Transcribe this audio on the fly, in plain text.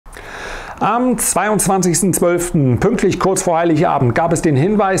Am 22.12. pünktlich kurz vor Heiligabend gab es den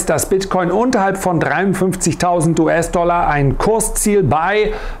Hinweis, dass Bitcoin unterhalb von 53.000 US-Dollar ein Kursziel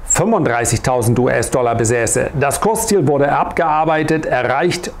bei 35.000 US-Dollar besäße. Das Kursziel wurde abgearbeitet,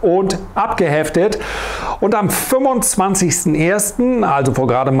 erreicht und abgeheftet. Und am 25.01., also vor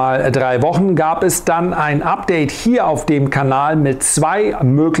gerade mal 3 Wochen, gab es dann ein Update hier auf dem Kanal mit 2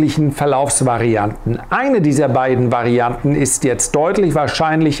 möglichen Verlaufsvarianten. Eine dieser beiden Varianten ist jetzt deutlich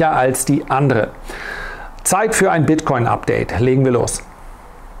wahrscheinlicher als die andere. Zeit für ein Bitcoin-Update. Legen wir los.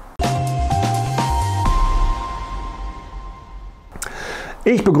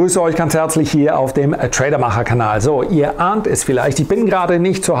 Ich begrüße euch ganz herzlich hier auf dem Tradermacher-Kanal. So, ihr ahnt es vielleicht, ich bin gerade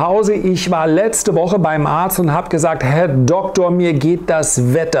nicht zu Hause. Ich war letzte Woche beim Arzt und habe gesagt, Herr Doktor, mir geht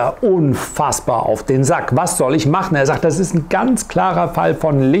das Wetter unfassbar auf den Sack. Was soll ich machen? Er sagt, das ist ein ganz klarer Fall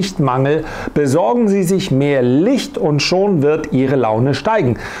von Lichtmangel. Besorgen Sie sich mehr Licht und schon wird Ihre Laune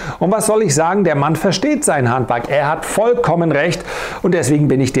steigen. Und was soll ich sagen? Der Mann versteht sein Handwerk. Er hat vollkommen recht und deswegen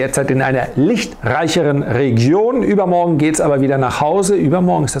bin ich derzeit in einer lichtreicheren Region. Übermorgen geht es aber wieder nach Hause.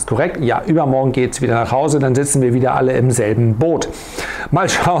 Übermorgen, ist das korrekt? Ja, übermorgen geht es wieder nach Hause, dann sitzen wir wieder alle im selben Boot. Mal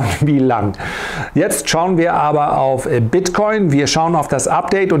schauen, wie lang. Jetzt schauen wir aber auf Bitcoin, wir schauen auf das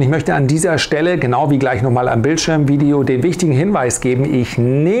Update und ich möchte an dieser Stelle, genau wie gleich nochmal am Bildschirmvideo, den wichtigen Hinweis geben. Ich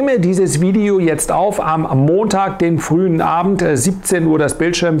nehme dieses Video jetzt auf am Montag, den frühen Abend, 17 Uhr das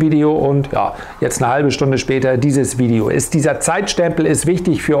Bildschirmvideo und ja, jetzt eine halbe Stunde später dieses Video. Dieser Zeitstempel ist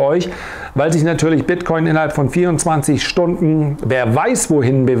wichtig für euch, weil sich natürlich Bitcoin innerhalb von 24 Stunden, wer weiß,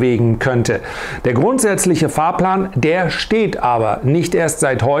 wohin bewegen könnte. Der grundsätzliche Fahrplan, der steht aber nicht erst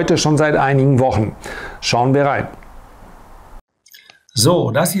seit heute, schon seit einigen Wochen. Schauen wir rein.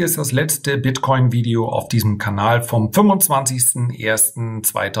 So, das hier ist das letzte Bitcoin-Video auf diesem Kanal vom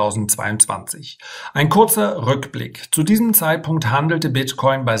 25.01.2022. Ein kurzer Rückblick. Zu diesem Zeitpunkt handelte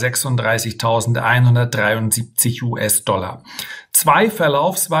Bitcoin bei 36.173 US-Dollar. 2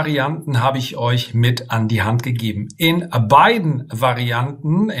 Verlaufsvarianten habe ich euch mit an die Hand gegeben. In beiden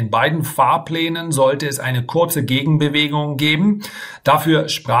Varianten, in beiden Fahrplänen sollte es eine kurze Gegenbewegung geben. Dafür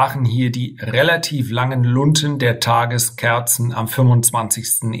sprachen hier die relativ langen Lunten der Tageskerzen am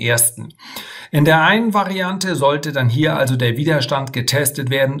 25.01. In der einen Variante sollte dann hier also der Widerstand getestet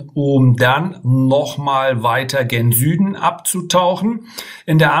werden, um dann nochmal weiter gen Süden abzutauchen.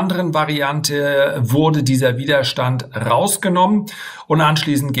 In der anderen Variante wurde dieser Widerstand rausgenommen und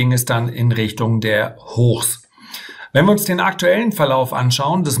anschließend ging es dann in Richtung der Hochs. Wenn wir uns den aktuellen Verlauf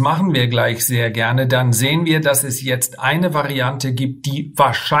anschauen, das machen wir gleich sehr gerne, dann sehen wir, dass es jetzt eine Variante gibt, die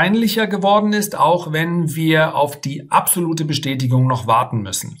wahrscheinlicher geworden ist, auch wenn wir auf die absolute Bestätigung noch warten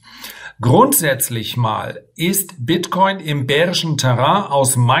müssen. Grundsätzlich mal ist Bitcoin im bärischen Terrain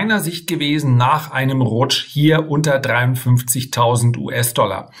aus meiner Sicht gewesen nach einem Rutsch hier unter 53.000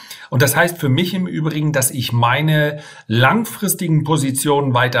 US-Dollar. Und das heißt für mich im Übrigen, dass ich meine langfristigen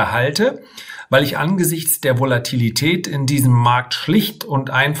Positionen weiter halte, weil ich angesichts der Volatilität in diesem Markt schlicht und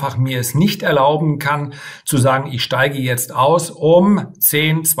einfach mir es nicht erlauben kann, zu sagen, ich steige jetzt aus, um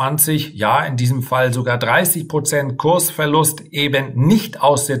 10, 20, ja in diesem Fall sogar 30% Kursverlust eben nicht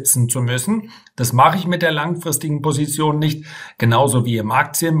aussitzen zu müssen. Das mache ich mit der langfristigen Position nicht, genauso wie im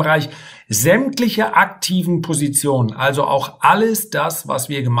Aktienbereich. Sämtliche aktiven Positionen, also auch alles das, was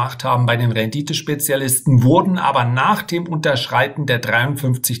wir gemacht haben bei den Renditespezialisten, wurden aber nach dem Unterschreiten der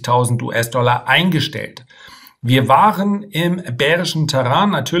 53.000 US-Dollar eingestellt. Wir waren im bärischen Terrain.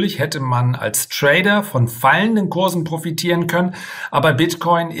 Natürlich hätte man als Trader von fallenden Kursen profitieren können, aber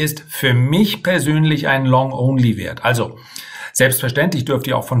Bitcoin ist für mich persönlich ein Long-Only-Wert. Also selbstverständlich dürft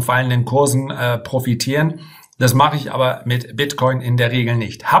ihr auch von fallenden Kursen profitieren. Das mache ich aber mit Bitcoin in der Regel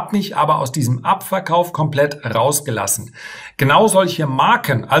nicht. Hab mich aber aus diesem Abverkauf komplett rausgelassen. Genau solche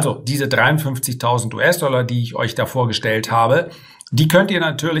Marken, also diese 53.000 US-Dollar, die ich euch da vorgestellt habe, die könnt ihr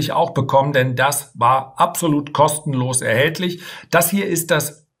natürlich auch bekommen, denn das war absolut kostenlos erhältlich. Das hier ist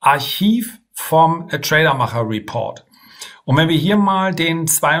das Archiv vom Tradermacher Report. Und wenn wir hier mal den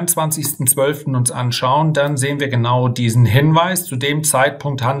 22.12. uns anschauen, dann sehen wir genau diesen Hinweis. Zu dem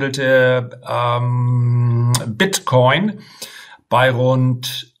Zeitpunkt handelte Bitcoin bei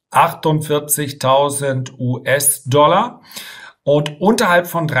rund 48.000 US-Dollar. Und unterhalb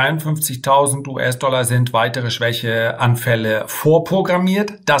von 53.000 US-Dollar sind weitere Schwächeanfälle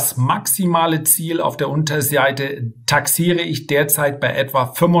vorprogrammiert. Das maximale Ziel auf der Unterseite taxiere ich derzeit bei etwa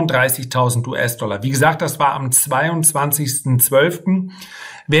 35.000 US-Dollar. Wie gesagt, das war am 22.12.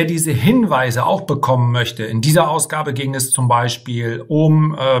 Wer diese Hinweise auch bekommen möchte, in dieser Ausgabe ging es zum Beispiel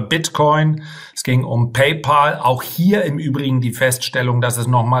um Bitcoin, es ging um PayPal, auch hier im Übrigen die Feststellung, dass es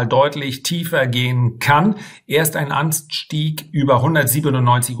nochmal deutlich tiefer gehen kann. Erst ein Anstieg über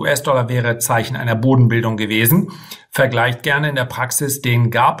 197 US-Dollar wäre Zeichen einer Bodenbildung gewesen. Vergleicht gerne in der Praxis,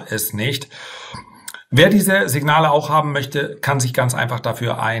 den gab es nicht. Wer diese Signale auch haben möchte, kann sich ganz einfach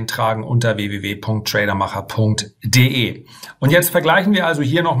dafür eintragen unter www.tradermacher.de. Und jetzt vergleichen wir also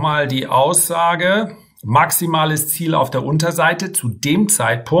hier nochmal die Aussage, maximales Ziel auf der Unterseite zu dem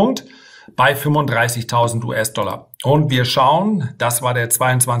Zeitpunkt bei 35.000 US-Dollar. Und wir schauen, das war der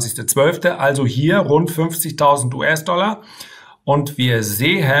 22.12., also hier rund 50.000 US-Dollar. Und wir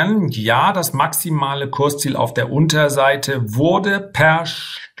sehen, ja, das maximale Kursziel auf der Unterseite wurde per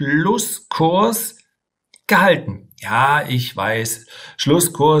Schlusskurs gehalten. Ja, ich weiß,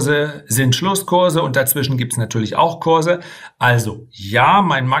 Schlusskurse sind Schlusskurse und dazwischen gibt es natürlich auch Kurse. Also ja,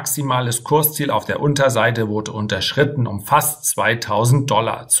 mein maximales Kursziel auf der Unterseite wurde unterschritten um fast 2.000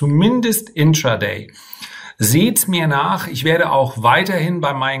 Dollar, zumindest intraday. Seht's mir nach, ich werde auch weiterhin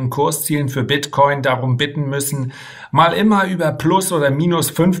bei meinen Kurszielen für Bitcoin darum bitten müssen, mal immer über plus oder minus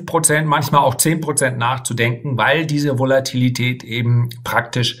 5%, manchmal auch 10% nachzudenken, weil diese Volatilität eben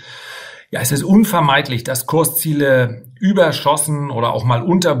praktisch, ja, es ist unvermeidlich, dass Kursziele überschossen oder auch mal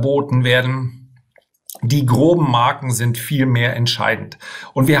unterboten werden. Die groben Marken sind viel mehr entscheidend.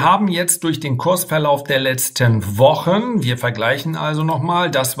 Und wir haben jetzt durch den Kursverlauf der letzten Wochen, wir vergleichen also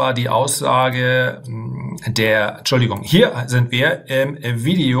nochmal, das war die Aussage hier sind wir im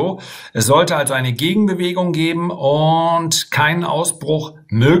Video. Es sollte also eine Gegenbewegung geben und keinen Ausbruch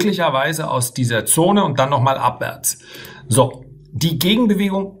möglicherweise aus dieser Zone und dann nochmal abwärts. So. Die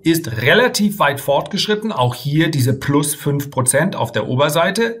Gegenbewegung ist relativ weit fortgeschritten, auch hier diese plus 5% auf der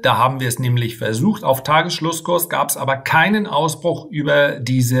Oberseite. Da haben wir es nämlich versucht. Auf Tagesschlusskurs gab es aber keinen Ausbruch über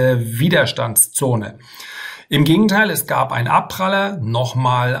diese Widerstandszone. Im Gegenteil, es gab einen Abpraller,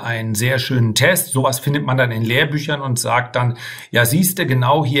 nochmal einen sehr schönen Test. Sowas findet man dann in Lehrbüchern und sagt dann, ja siehste,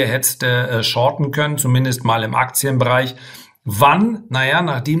 genau hier hättest du shorten können, zumindest mal im Aktienbereich. Wann? Naja,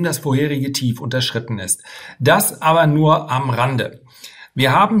 nachdem das vorherige Tief unterschritten ist. Das aber nur am Rande.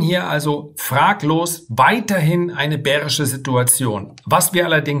 Wir haben hier also fraglos weiterhin eine bärische Situation. Was wir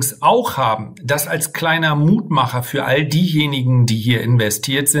allerdings auch haben, das als kleiner Mutmacher für all diejenigen, die hier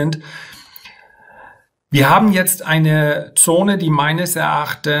investiert sind, wir haben jetzt eine Zone, die meines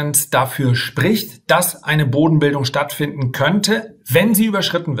Erachtens dafür spricht, dass eine Bodenbildung stattfinden könnte, wenn sie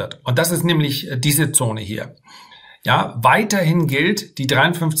überschritten wird. Und das ist nämlich diese Zone hier. Ja, weiterhin gilt, die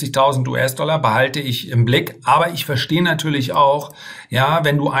 53.000 US-Dollar behalte ich im Blick, aber ich verstehe natürlich auch, ja,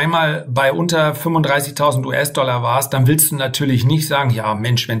 wenn du einmal bei unter 35.000 US-Dollar warst, dann willst du natürlich nicht sagen, ja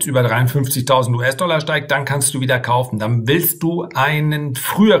Mensch, wenn es über 53.000 US-Dollar steigt, dann kannst du wieder kaufen. Dann willst du ein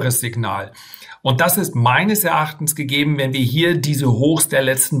früheres Signal. Und das ist meines Erachtens gegeben, wenn wir hier diese Hochs der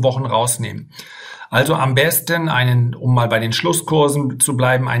letzten Wochen rausnehmen. Also am besten um mal bei den Schlusskursen zu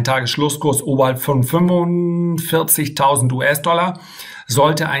bleiben, ein Tagesschlusskurs oberhalb von 45.000 US-Dollar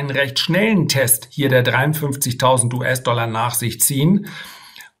sollte einen recht schnellen Test hier der 53.000 US-Dollar nach sich ziehen.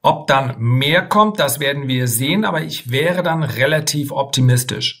 Ob dann mehr kommt, das werden wir sehen, aber ich wäre dann relativ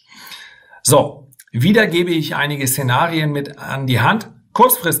optimistisch. So, wieder gebe ich einige Szenarien mit an die Hand.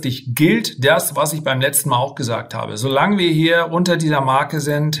 Kurzfristig gilt das, was ich beim letzten Mal auch gesagt habe. Solange wir hier unter dieser Marke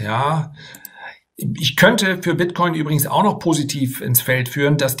sind, ja, ich könnte für Bitcoin übrigens auch noch positiv ins Feld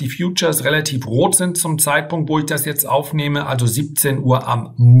führen, dass die Futures relativ rot sind zum Zeitpunkt, wo ich das jetzt aufnehme, also 17 Uhr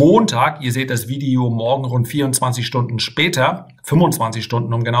am Montag. Ihr seht das Video morgen rund 24 Stunden später, 25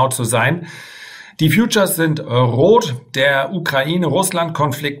 Stunden, um genau zu sein. Die Futures sind rot, der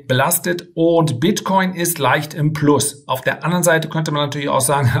Ukraine-Russland-Konflikt belastet und Bitcoin ist leicht im Plus. Auf der anderen Seite könnte man natürlich auch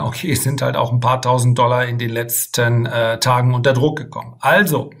sagen, okay, es sind halt auch ein paar tausend Dollar in den letzten Tagen unter Druck gekommen.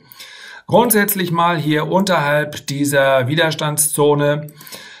 Also, grundsätzlich mal hier unterhalb dieser Widerstandszone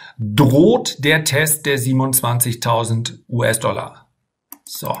droht der Test der 27.000 US-Dollar.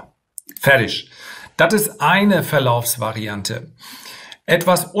 So, fertig. Das ist eine Verlaufsvariante.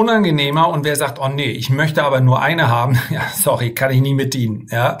 Etwas unangenehmer und wer sagt, oh nee, ich möchte aber nur eine haben, ja, sorry, kann ich nie mit dienen.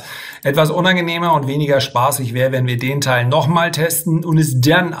 Ja. Etwas unangenehmer und weniger spaßig wäre, wenn wir den Teil nochmal testen und es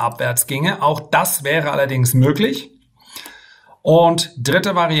dann abwärts ginge. Auch das wäre allerdings möglich. Und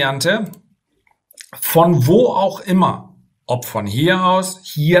dritte Variante, von wo auch immer, ob von hier aus,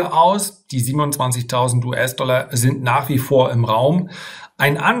 die 27.000 US-Dollar sind nach wie vor im Raum.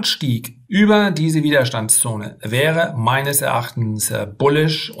 Ein Anstieg über diese Widerstandszone wäre meines Erachtens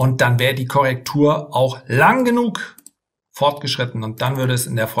bullish und dann wäre die Korrektur auch lang genug fortgeschritten und dann würde es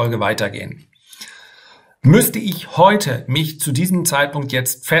in der Folge weitergehen. Müsste ich heute mich zu diesem Zeitpunkt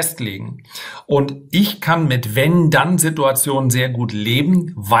jetzt festlegen und ich kann mit Wenn-Dann-Situationen sehr gut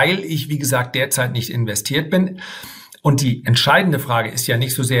leben, weil ich, wie gesagt, derzeit nicht investiert bin. Und die entscheidende Frage ist ja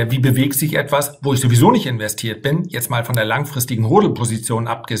nicht so sehr, wie bewegt sich etwas, wo ich sowieso nicht investiert bin, jetzt mal von der langfristigen Hodelposition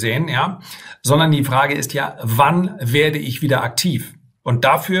abgesehen, ja, sondern die Frage ist ja, wann werde ich wieder aktiv? Und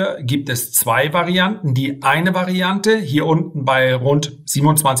dafür gibt es zwei Varianten. Die eine Variante, hier unten bei rund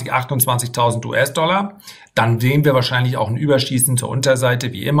 27.000, 28.000 US-Dollar. Dann sehen wir wahrscheinlich auch ein Überschießen zur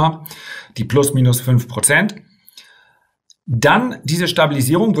Unterseite, wie immer, die plus minus 5%. Dann diese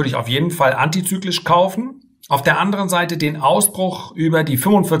Stabilisierung würde ich auf jeden Fall antizyklisch kaufen. Auf der anderen Seite den Ausbruch über die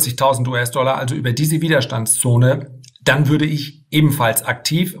 45.000 US-Dollar, also über diese Widerstandszone, dann würde ich ebenfalls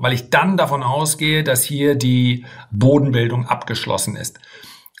aktiv, weil ich dann davon ausgehe, dass hier die Bodenbildung abgeschlossen ist.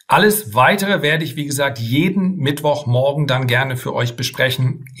 Alles Weitere werde ich, wie gesagt, jeden Mittwochmorgen dann gerne für euch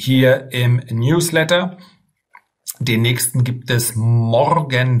besprechen, hier im Newsletter. Den nächsten gibt es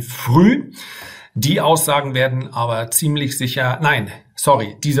morgen früh. Die Aussagen werden aber ziemlich sicher,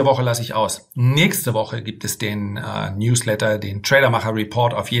 diese Woche lasse ich aus. Nächste Woche gibt es den Newsletter, den Tradermacher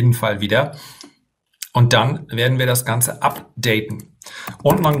Report auf jeden Fall wieder. Und dann werden wir das Ganze updaten.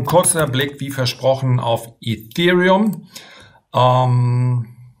 Und noch ein kurzer Blick, wie versprochen, auf Ethereum,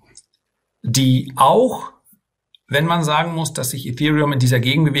 die auch, wenn man sagen muss, dass sich Ethereum in dieser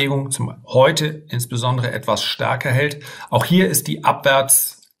Gegenbewegung zum heute insbesondere etwas stärker hält, auch hier ist die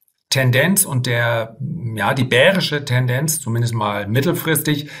Abwärtstendenz und die bärische Tendenz, zumindest mal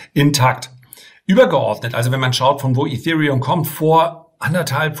mittelfristig, intakt. Übergeordnet, also wenn man schaut, von wo Ethereum kommt, vor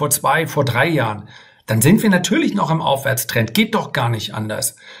 1,5, vor 2, vor 3 Jahren, dann sind wir natürlich noch im Aufwärtstrend. Geht doch gar nicht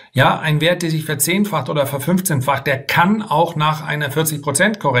anders. Ja, ein Wert, der sich verzehnfacht oder verfünfzehnfacht, der kann auch nach einer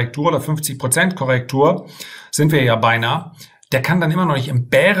 40% Korrektur oder 50% Korrektur, sind wir ja beinahe, der kann dann immer noch nicht im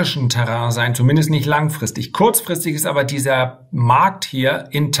bärischen Terrain sein, zumindest nicht langfristig. Kurzfristig ist aber dieser Markt hier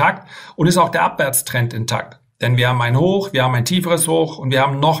intakt und ist auch der Abwärtstrend intakt. Denn wir haben ein Hoch, wir haben ein tieferes Hoch und wir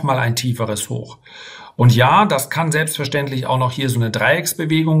haben nochmal ein tieferes Hoch. Und ja, das kann selbstverständlich auch noch hier so eine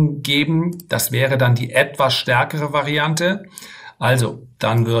Dreiecksbewegung geben. Das wäre dann die etwas stärkere Variante. Also,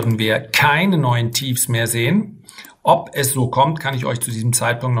 dann würden wir keine neuen Tiefs mehr sehen. Ob es so kommt, kann ich euch zu diesem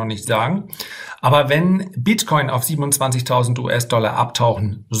Zeitpunkt noch nicht sagen. Aber wenn Bitcoin auf 27.000 US-Dollar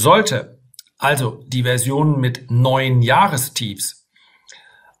abtauchen sollte, also die Version mit neuen Jahrestiefs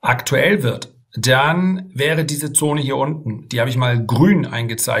aktuell wird, dann wäre diese Zone hier unten, die habe ich mal grün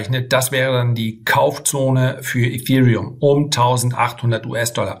eingezeichnet, das wäre dann die Kaufzone für Ethereum um 1.800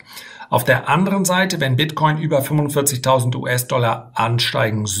 US-Dollar. Auf der anderen Seite, wenn Bitcoin über 45.000 US-Dollar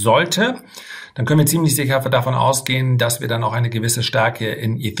ansteigen sollte, dann können wir ziemlich sicher davon ausgehen, dass wir dann auch eine gewisse Stärke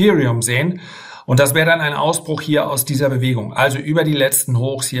in Ethereum sehen. Und das wäre dann ein Ausbruch hier aus dieser Bewegung. Also über die letzten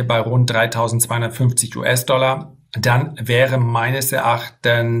Hochs hier bei rund 3.250 US-Dollar. Dann wäre meines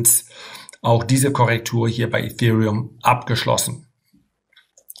Erachtens auch diese Korrektur hier bei Ethereum abgeschlossen.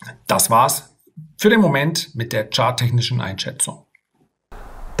 Das war's für den Moment mit der charttechnischen Einschätzung.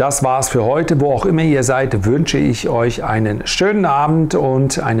 Das war's für heute. Wo auch immer ihr seid, wünsche ich euch einen schönen Abend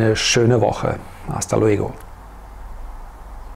und eine schöne Woche. Hasta luego.